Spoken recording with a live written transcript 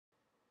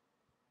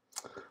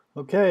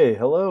Okay,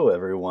 hello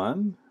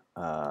everyone.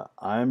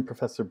 I'm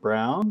Professor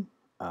Brown.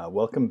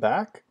 Welcome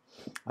back.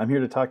 I'm here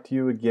to talk to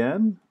you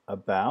again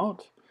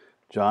about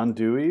John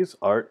Dewey's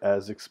Art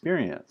as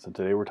Experience. And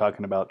today we're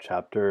talking about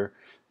chapter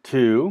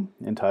 2,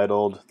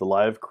 entitled The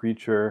Live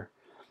Creature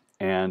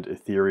and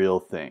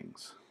Ethereal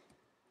Things.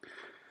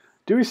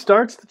 Dewey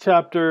starts the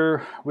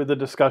chapter with a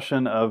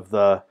discussion of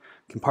the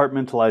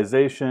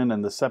compartmentalization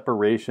and the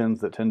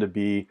separations that tend to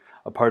be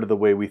a part of the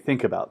way we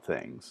think about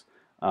things.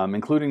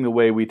 Including the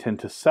way we tend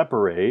to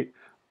separate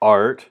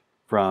art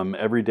from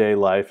everyday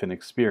life and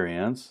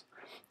experience,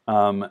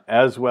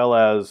 as well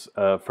as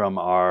from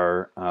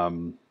our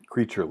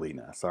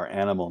creatureliness, our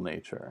animal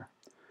nature.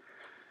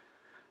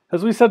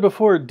 As we said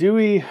before,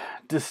 Dewey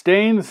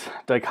disdains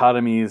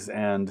dichotomies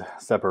and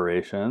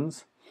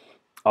separations,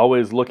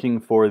 always looking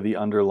for the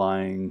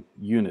underlying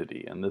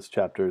unity, and this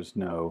chapter is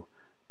no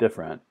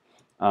different.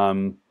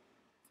 However,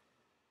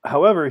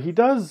 he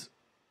does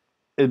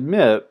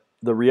admit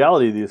the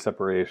reality of these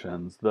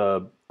separations,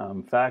 the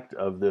fact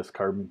of this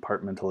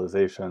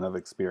compartmentalization of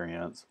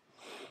experience,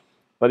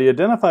 but he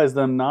identifies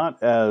them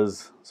not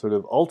as sort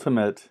of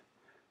ultimate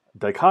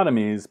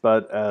dichotomies,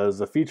 but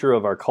as a feature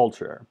of our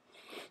culture,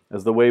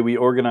 as the way we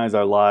organize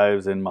our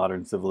lives in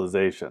modern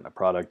civilization, a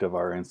product of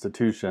our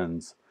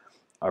institutions,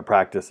 our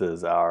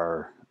practices,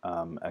 our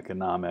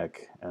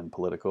economic and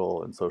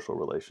political and social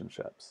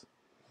relationships.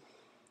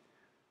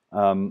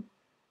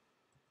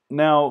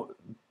 Now,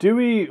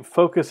 Dewey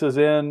focuses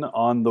in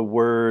on the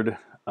word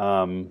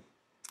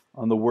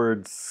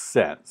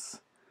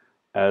sense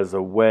as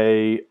a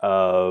way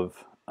of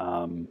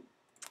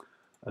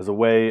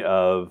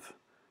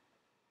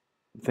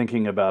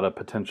thinking about a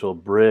potential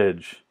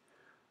bridge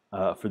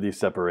for these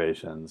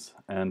separations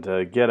and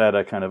to get at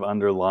a kind of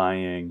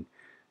underlying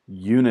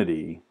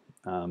unity.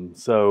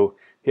 So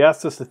he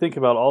asks us to think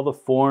about all the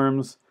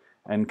forms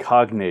and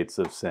cognates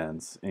of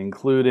sense,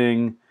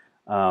 including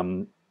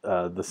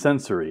the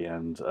sensory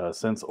and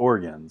sense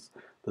organs,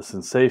 the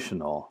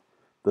sensational,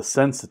 the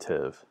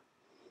sensitive,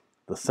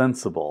 the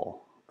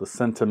sensible, the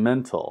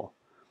sentimental,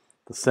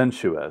 the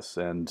sensuous,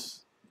 and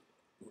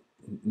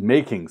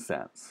making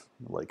sense,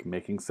 like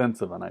making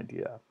sense of an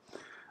idea.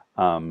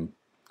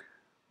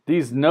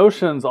 These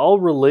notions, all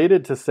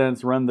related to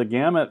sense, run the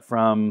gamut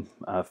from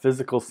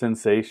physical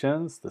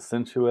sensations, the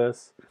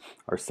sensuous,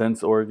 our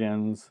sense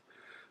organs,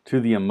 to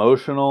the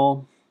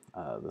emotional,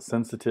 the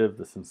sensitive,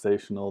 the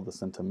sensational, the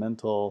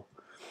sentimental,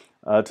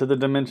 to the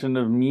dimension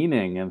of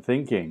meaning and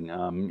thinking,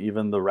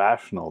 even the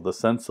rational, the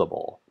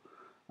sensible.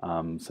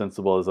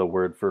 Sensible is a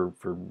word for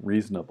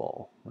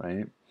reasonable,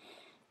 right?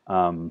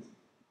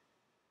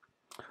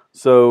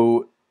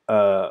 So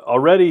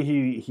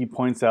already he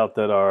points out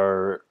that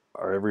our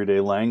everyday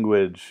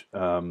language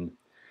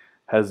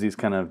has these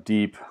kind of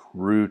deep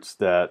roots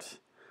that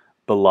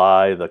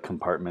belie the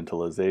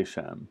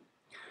compartmentalization.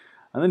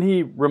 And then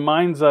he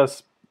reminds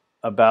us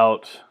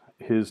about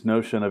his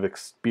notion of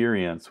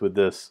experience with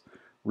this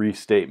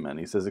restatement.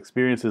 He says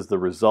experience is the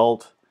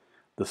result,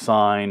 the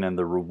sign, and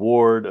the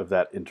reward of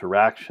that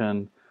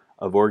interaction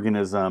of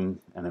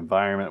organism and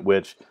environment,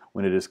 which,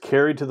 when it is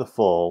carried to the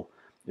full,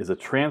 is a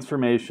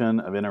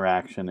transformation of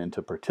interaction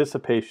into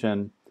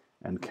participation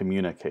and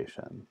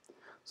communication.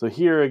 So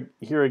here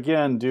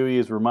again, Dewey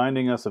is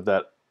reminding us of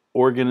that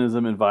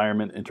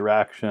organism-environment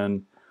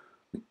interaction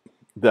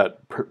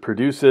that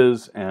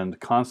produces and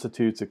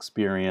constitutes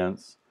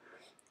experience,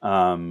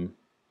 and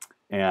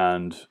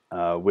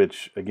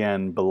which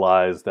again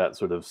belies that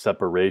sort of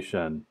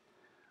separation,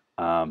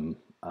 the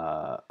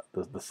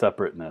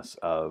separateness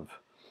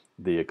of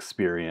the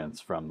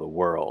experience from the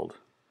world.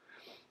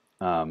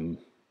 And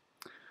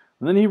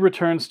then he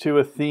returns to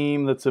a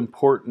theme that's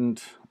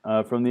important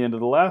from the end of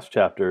the last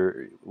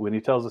chapter when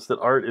he tells us that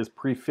art is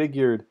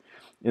prefigured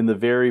in the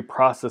very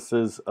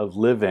processes of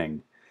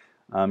living.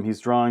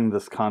 He's drawing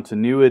this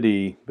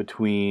continuity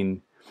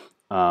between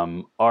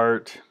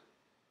art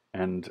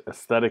and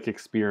aesthetic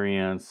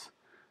experience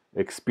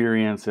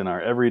in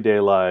our everyday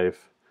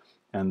life,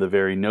 and the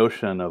very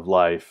notion of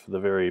life, the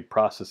very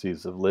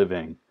processes of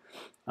living,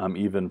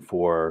 even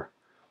for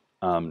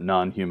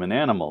non-human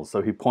animals.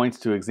 So he points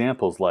to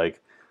examples like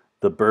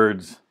the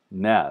bird's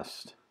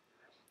nest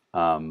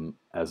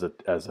as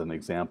an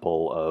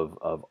example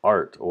of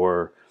art,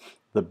 or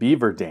the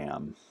beaver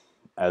dam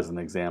as an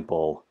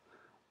example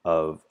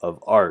of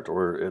art,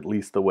 or at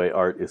least the way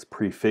art is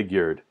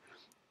prefigured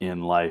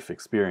in life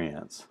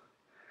experience.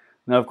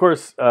 Now, of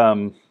course,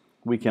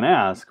 we can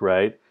ask,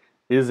 right,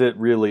 is it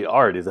really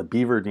art? Is a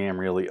beaver dam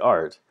really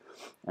art?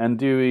 And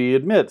Dewey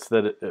admits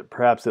that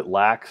perhaps it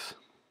lacks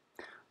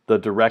the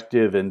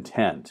directive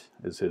intent,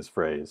 is his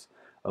phrase,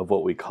 of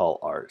what we call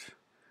art.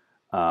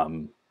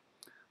 So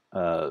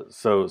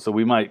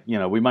we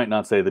might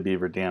not say the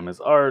beaver dam is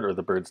art or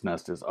the bird's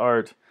nest is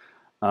art,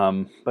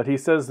 but he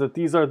says that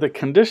these are the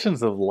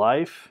conditions of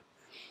life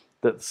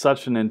that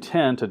such an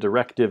intent, a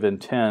directive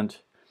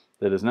intent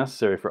that is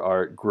necessary for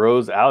art,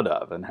 grows out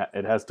of, and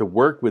it has to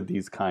work with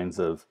these kinds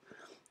of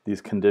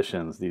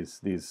conditions,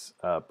 these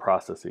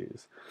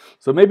processes.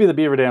 So maybe the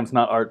beaver dam's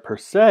not art per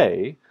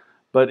se,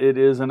 but it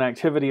is an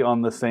activity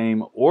on the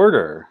same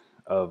order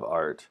of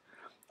art.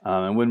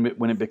 And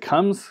when it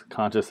becomes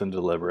conscious and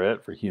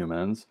deliberate for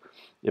humans,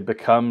 it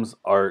becomes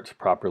art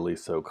properly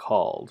so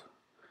called.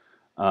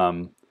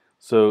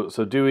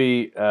 So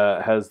Dewey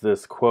has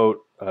this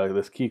quote,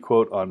 this key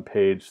quote on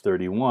page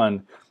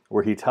 31,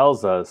 where he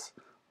tells us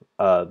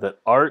that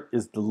art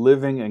is the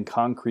living and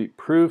concrete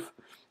proof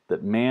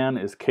that man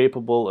is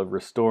capable of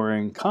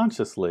restoring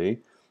consciously,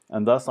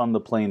 and thus on the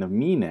plane of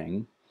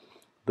meaning,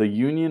 the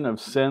union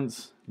of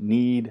sense,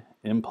 need,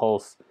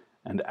 impulse,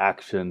 and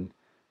action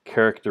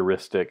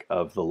characteristic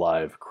of the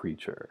live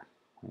creature.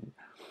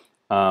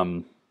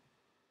 The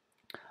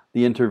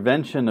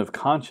intervention of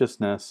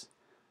consciousness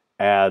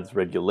adds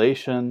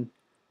regulation,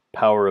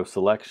 power of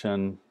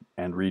selection,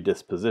 and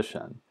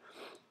redisposition.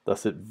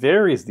 Thus it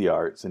varies the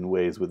arts in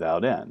ways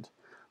without end.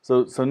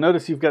 So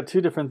notice you've got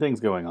two different things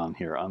going on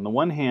here. On the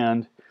one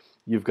hand,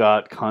 you've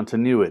got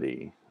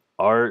continuity.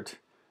 Art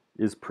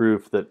is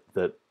proof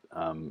that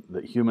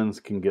humans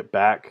can get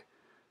back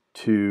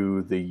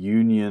to the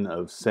union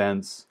of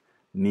sense,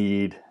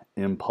 need,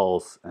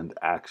 impulse, and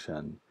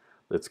action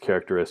that's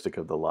characteristic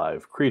of the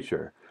live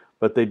creature.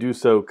 But they do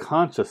so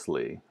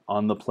consciously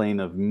on the plane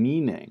of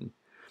meaning,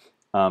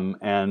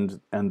 and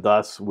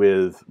thus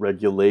with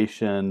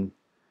regulation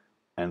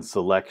and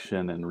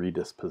selection and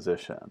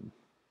redisposition.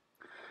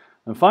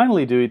 And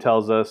finally, Dewey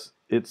tells us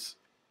it's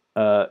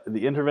the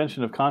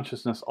intervention of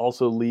consciousness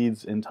also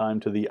leads in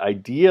time to the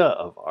idea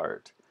of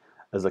art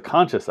as a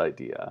conscious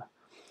idea,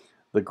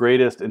 the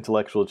greatest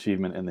intellectual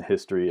achievement in the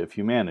history of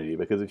humanity.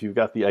 Because if you've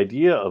got the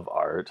idea of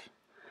art,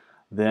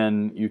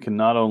 then you can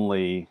not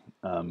only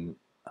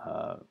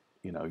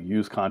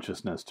use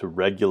consciousness to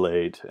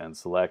regulate and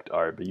select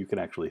art, but you can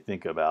actually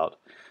think about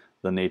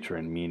the nature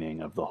and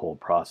meaning of the whole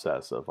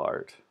process of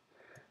art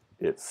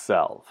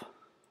itself.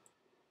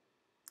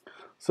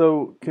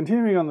 So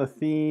continuing on the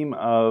theme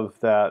of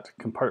that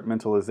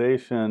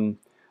compartmentalization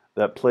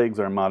that plagues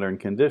our modern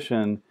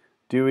condition,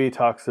 Dewey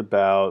talks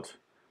about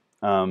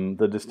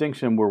the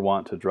distinction we're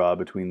wont to draw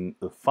between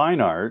the fine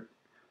art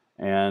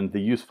and the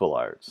useful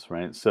arts,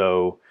 right?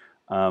 So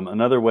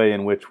another way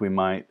in which we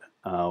might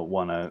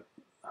want to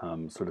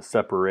sort of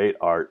separate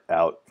art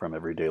out from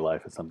everyday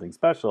life as something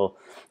special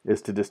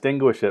is to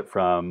distinguish it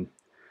from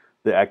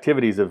the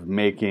activities of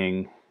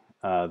making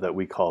that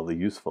we call the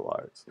useful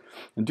arts.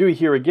 And Dewey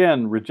here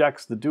again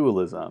rejects the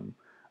dualism.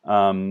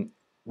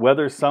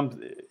 Whether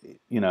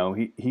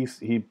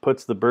he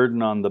puts the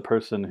burden on the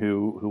person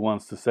who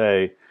wants to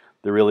say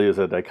there really is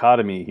a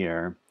dichotomy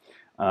here,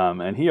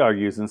 and he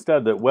argues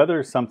instead that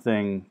whether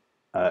something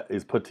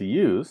is put to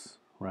use,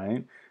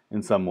 right,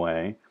 in some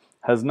way,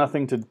 has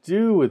nothing to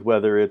do with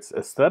whether it's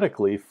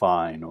aesthetically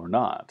fine or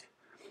not.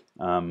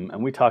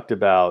 And we talked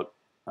about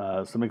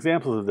some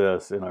examples of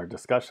this in our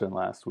discussion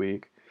last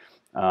week.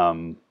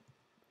 Now,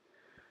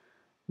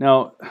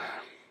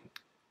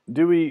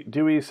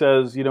 Dewey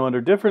says,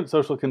 under different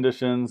social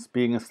conditions,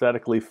 being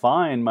aesthetically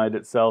fine might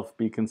itself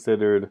be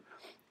considered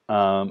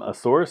a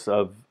source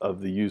of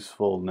the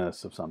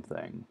usefulness of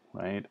something,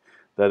 right?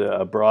 That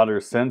a broader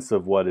sense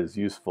of what is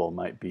useful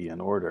might be in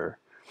order.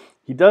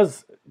 He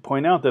does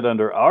point out that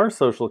under our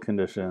social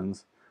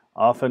conditions,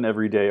 often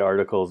everyday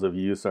articles of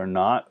use are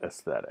not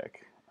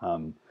aesthetic.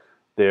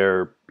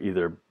 They're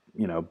either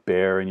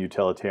bare and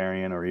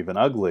utilitarian or even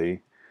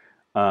ugly.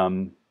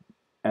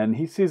 And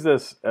he sees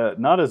this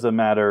not as a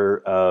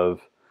matter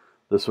of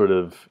the sort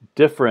of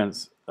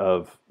difference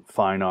of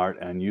fine art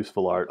and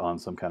useful art on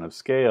some kind of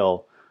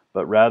scale,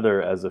 but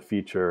rather as a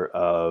feature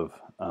of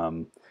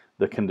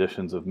the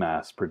conditions of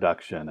mass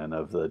production and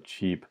of the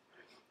cheap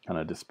kind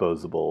of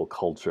disposable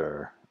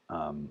culture,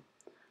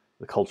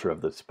 the culture of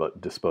the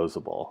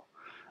disposable.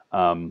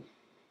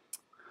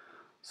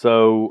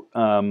 So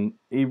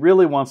he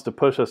really wants to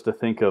push us to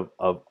think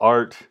of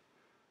art,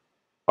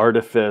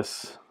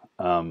 artifice,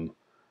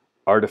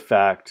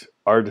 artifact,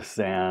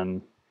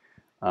 artisan,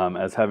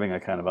 as having a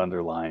kind of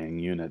underlying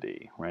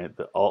unity, right?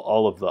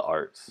 All of the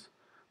arts,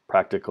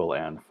 practical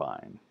and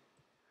fine.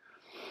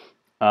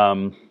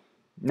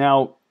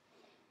 Now,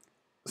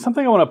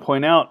 something I want to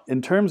point out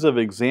in terms of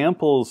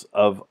examples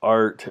of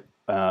art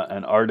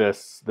and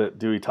artists that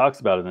Dewey talks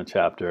about in the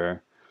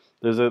chapter,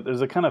 there's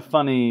a kind of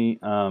funny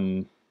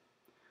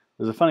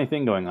there's a funny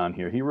thing going on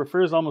here. He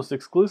refers almost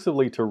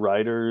exclusively to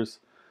writers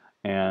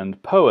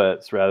and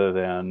poets rather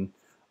than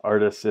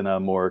artists in a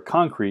more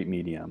concrete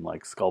medium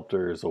like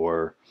sculptors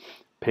or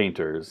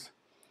painters.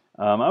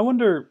 I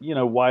wonder,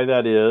 why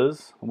that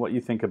is, what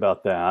you think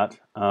about that.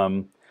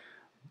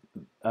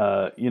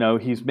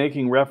 He's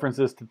making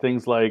references to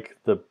things like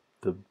the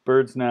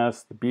bird's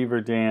nest, the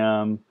beaver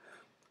dam,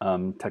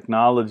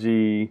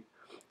 technology,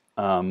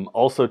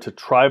 also to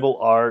tribal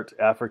art.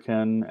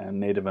 African and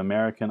Native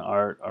American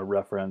art are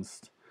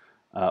referenced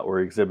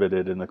or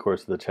exhibited in the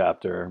course of the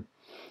chapter,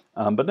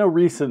 but no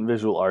recent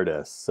visual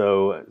artists.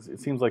 So it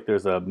seems like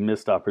there's a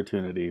missed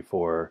opportunity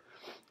for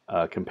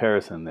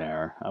comparison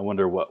there. I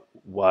wonder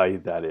why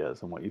that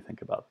is and what you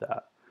think about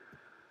that.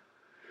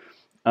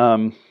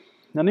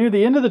 Now, near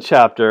the end of the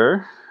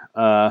chapter,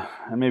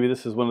 and maybe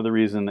this is one of the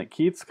reasons that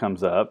Keats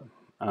comes up,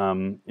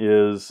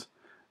 is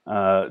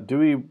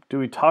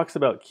Dewey talks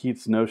about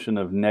Keats' notion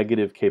of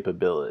negative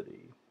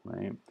capability,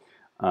 right?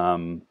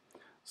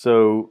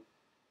 So,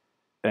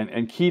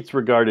 and Keats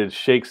regarded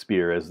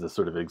Shakespeare as the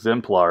sort of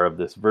exemplar of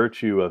this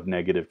virtue of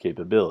negative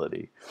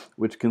capability,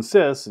 which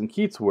consists, in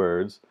Keats'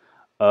 words,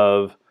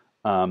 of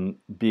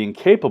being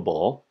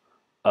capable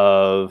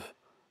of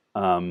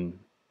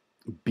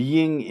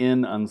being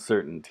in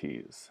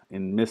uncertainties,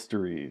 in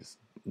mysteries,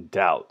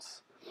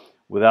 doubts,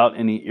 without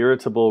any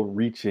irritable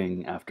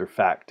reaching after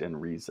fact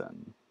and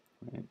reason.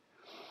 Right?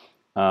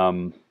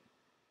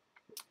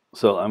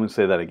 So I'm going to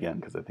say that again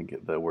because I think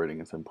the wording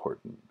is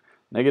important.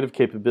 Negative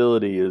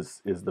capability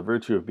is the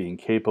virtue of being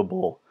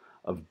capable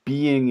of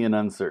being in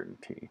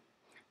uncertainty,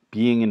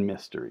 being in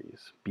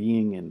mysteries,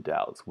 being in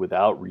doubts,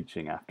 without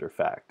reaching after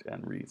fact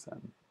and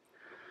reason.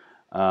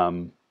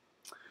 I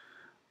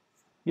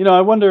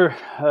wonder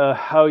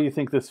how you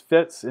think this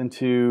fits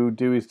into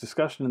Dewey's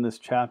discussion in this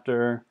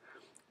chapter,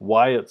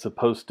 why it's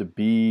supposed to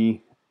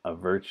be a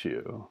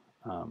virtue.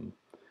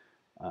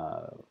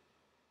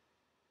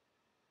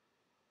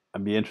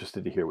 I'd be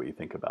interested to hear what you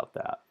think about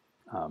that.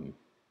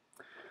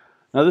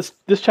 Now,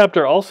 this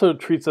chapter also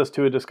treats us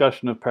to a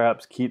discussion of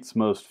perhaps Keats'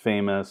 most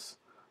famous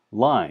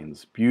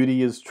lines.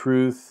 Beauty is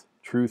truth,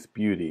 truth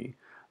beauty.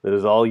 That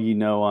is all ye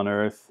know on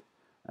earth,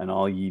 and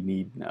all ye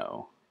need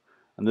know.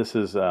 And this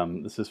is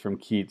from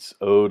Keats'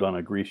 Ode on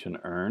a Grecian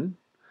Urn,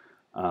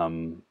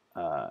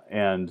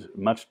 and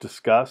much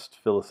discussed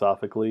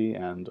philosophically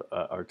and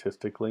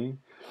artistically.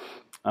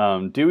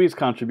 Dewey's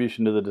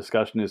contribution to the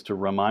discussion is to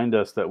remind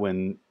us that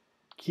when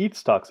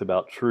Keats talks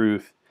about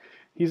truth,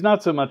 he's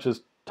not so much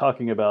as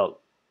talking about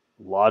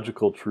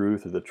logical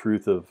truth or the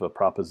truth of a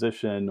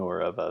proposition or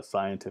of a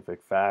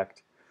scientific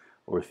fact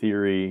or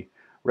theory.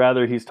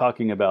 Rather, he's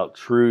talking about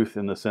truth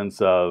in the sense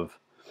of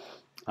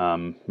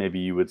maybe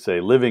you would say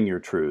living your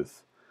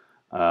truth,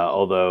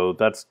 although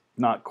that's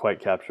not quite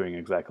capturing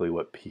exactly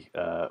what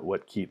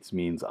Keats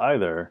means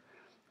either.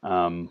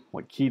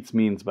 What Keats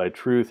means by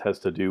truth has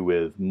to do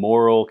with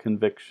moral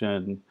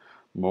conviction,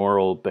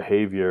 moral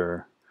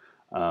behavior,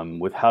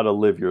 with how to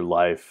live your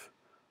life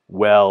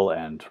well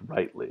and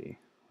rightly.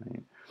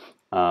 Right?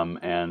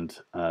 And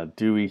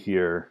Dewey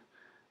here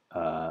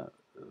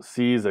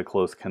sees a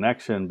close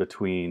connection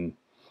between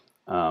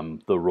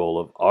the role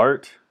of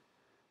art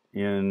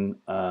in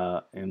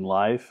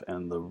life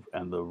and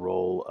the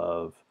role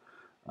of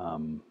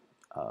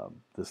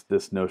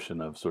this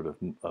notion of sort of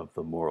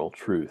the moral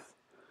truth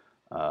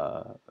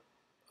of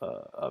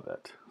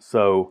it.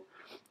 So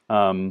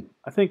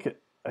I think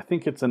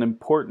it's an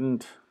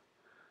important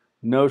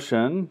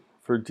notion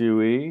for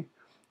Dewey.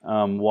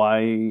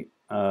 Why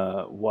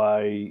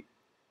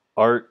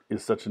art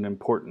is such an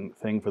important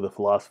thing for the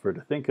philosopher to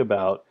think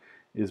about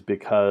is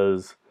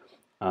because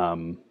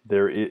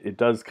it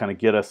does kind of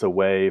get us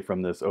away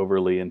from this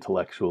overly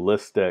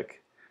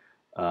intellectualistic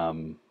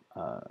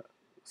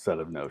set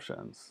of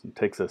notions. It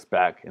takes us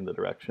back in the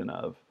direction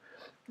of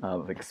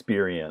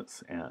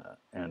experience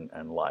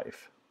and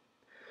life.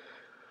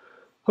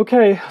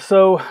 Okay,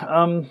 so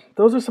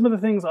those are some of the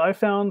things I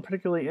found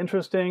particularly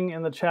interesting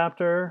in the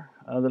chapter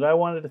that I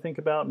wanted to think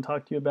about and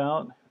talk to you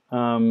about.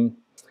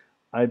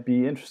 I'd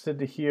be interested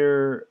to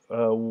hear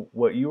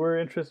what you were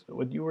interested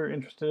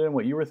in,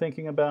 what you were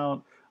thinking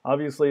about.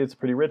 Obviously, it's a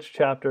pretty rich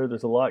chapter.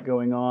 There's a lot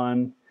going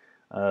on.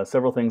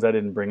 Several things I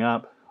didn't bring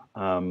up,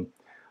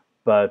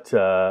 but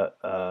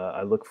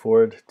I look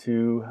forward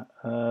to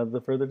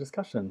the further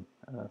discussion.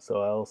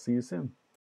 So I'll see you soon.